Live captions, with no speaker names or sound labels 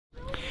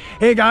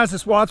Hey guys,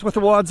 it's WADZ with the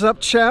WADZ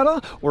Up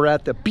channel. We're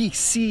at the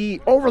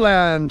BC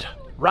Overland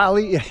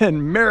Rally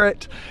in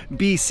Merritt,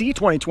 BC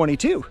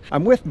 2022.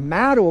 I'm with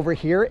Matt over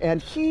here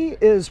and he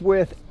is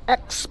with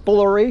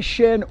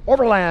Exploration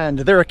Overland.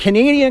 They're a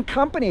Canadian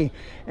company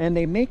and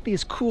they make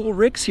these cool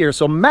rigs here.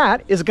 So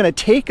Matt is gonna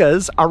take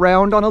us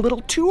around on a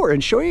little tour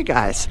and show you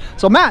guys.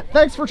 So Matt,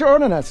 thanks for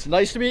joining us.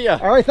 Nice to meet you.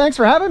 All right, thanks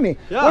for having me.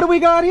 Yeah. What do we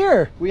got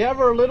here? We have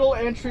our little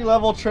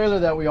entry-level trailer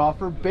that we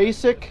offer.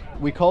 Basic,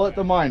 we call it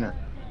the Miner.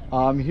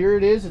 Here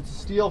it is, it's a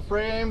steel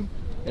frame.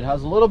 It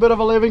has a little bit of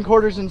a living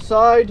quarters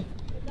inside.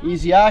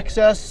 Easy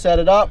access, set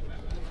it up.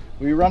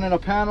 We run in a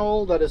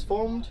panel that is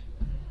foamed.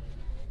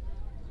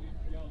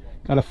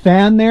 Got a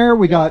fan there,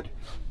 we got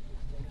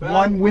Fan,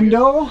 one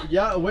window.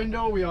 Yeah, a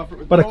window, we offer it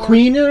with But a doors.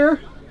 queen there?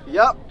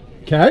 Yep.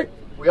 Okay.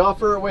 We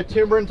offer it with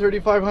Timber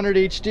 3500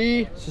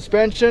 HD,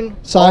 suspension.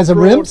 Size of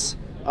off-road, rims?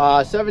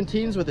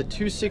 17s with a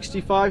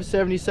 265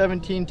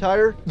 7017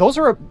 tire. Those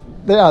are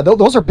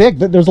big.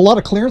 There's a lot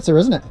of clearance there,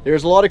 isn't it?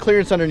 There's a lot of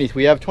clearance underneath.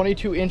 We have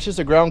 22 inches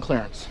of ground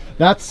clearance.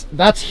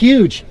 That's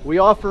huge. We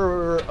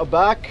offer a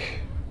back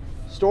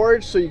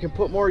storage so you can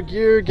put more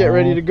gear, get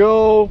ready to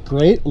go.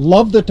 Great.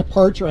 Love the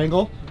departure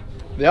angle.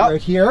 Yeah.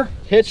 Right here.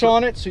 Hitch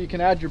on it so you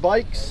can add your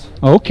bikes.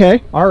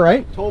 Okay. All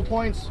right. Tow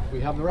points. We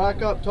have the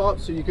rack up top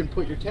so you can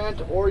put your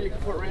tent or you can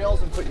put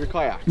rails and put your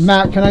kayaks.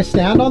 Matt, can I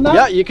stand on that?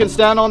 Yeah, you can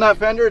stand on that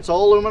fender. It's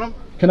all aluminum.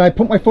 Can I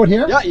put my foot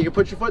here? Yeah, you can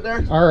put your foot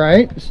there. All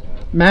right.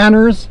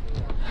 Manners.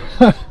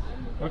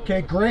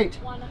 Okay, great.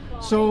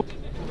 So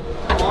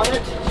On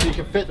it so you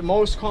can fit the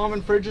most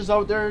common fridges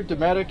out there.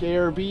 Dometic,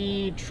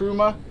 ARB,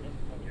 Truma.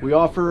 We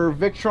offer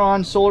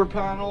Victron solar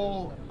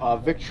panel,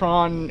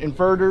 Victron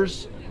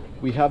inverters.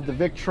 We have the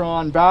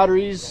Victron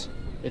batteries.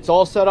 It's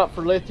all set up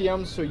for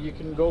lithium so you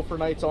can go for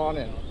nights on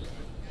in.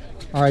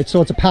 all right,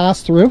 so it's a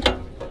pass through.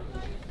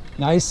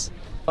 Nice.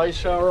 Nice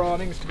shower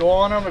awnings to go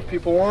on them if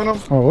people want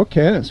them. Oh,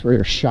 okay. That's where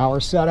your shower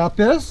setup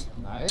is.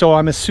 Nice. So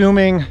I'm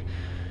assuming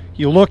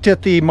you looked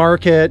at the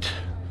market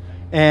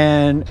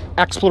and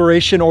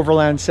Exploration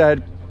Overland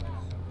said,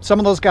 some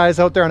of those guys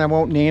out there, and I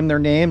won't name their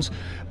names,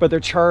 but they're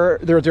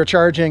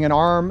charging an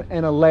arm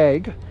and a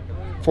leg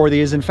for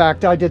these. In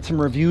fact, I did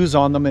some reviews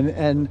on them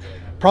and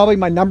probably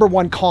my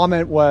 #1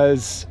 comment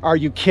was, are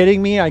you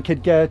kidding me? I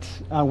could get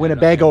a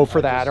Winnebago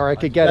for that, or I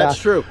could get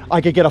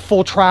I could get a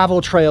full travel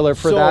trailer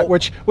for that,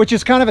 which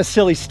is kind of a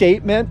silly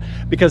statement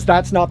because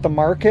that's not the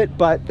market,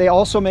 but they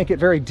also make it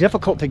very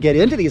difficult to get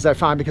into these, I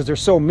find, because they're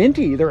so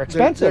minty, they're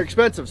expensive. They're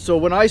expensive. So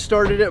when I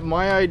started it,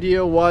 my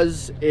idea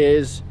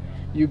is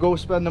you go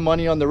spend the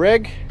money on the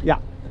rig. Yeah.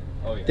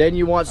 Then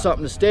you want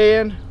something to stay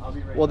in.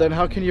 Well, then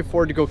how can you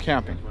afford to go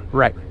camping?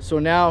 Right. So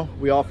now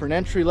we offer an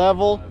entry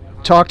level.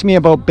 Talk to me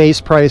about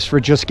base price for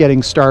just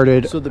getting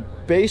started. So the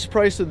base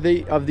price of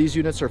these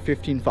units are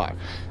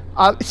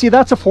 $15,500. See,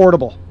 that's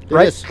affordable,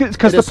 right?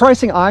 Because the is.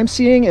 pricing I'm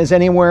seeing is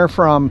anywhere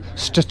from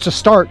to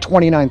start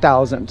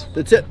 $29,000.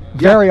 That's it.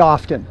 Very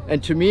often.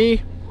 And to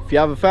me, if you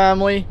have a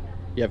family,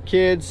 you have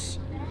kids,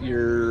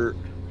 you're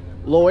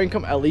low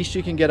income, at least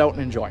you can get out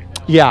and enjoy.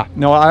 Yeah,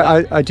 no,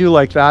 I do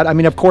like that. I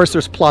mean, of course,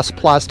 there's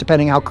plus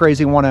depending how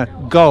crazy you want to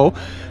go,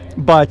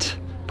 but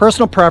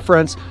personal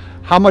preference.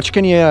 How much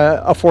can you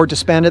afford to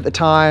spend at the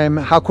time?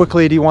 How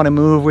quickly do you want to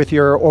move with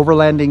your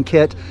overlanding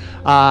kit?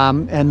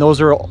 And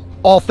those are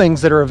all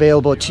things that are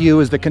available to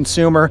you as the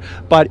consumer,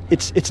 but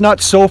it's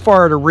not so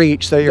far to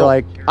reach that you're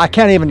like, I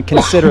can't even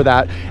consider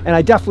that. And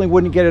I definitely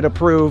wouldn't get it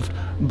approved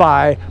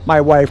by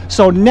my wife.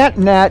 So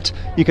net,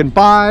 you can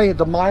buy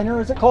the Miner,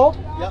 is it called?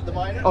 Yeah, the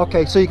Miner.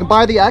 Okay, so you can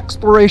buy the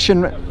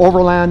Exploration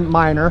Overland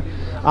Miner.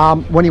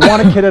 When you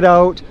want to kit it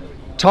out,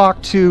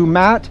 talk to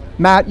Matt.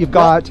 Matt, you've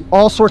got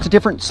all sorts of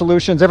different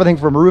solutions, everything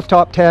from a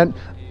rooftop tent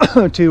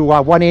to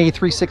 180,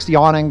 360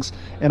 awnings,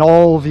 and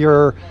all of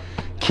your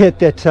kit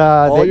that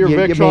all your you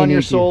Victron, may your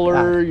need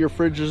solar, your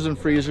fridges and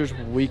freezers,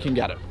 we can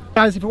get it.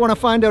 Guys, if you want to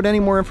find out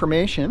any more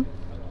information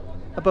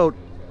about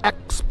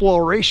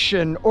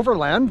Exploration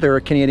Overland, they're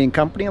a Canadian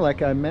company,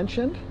 like I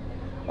mentioned.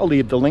 I'll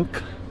leave the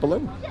link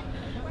below.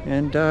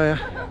 And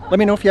let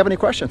me know if you have any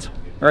questions.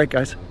 All right,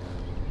 guys.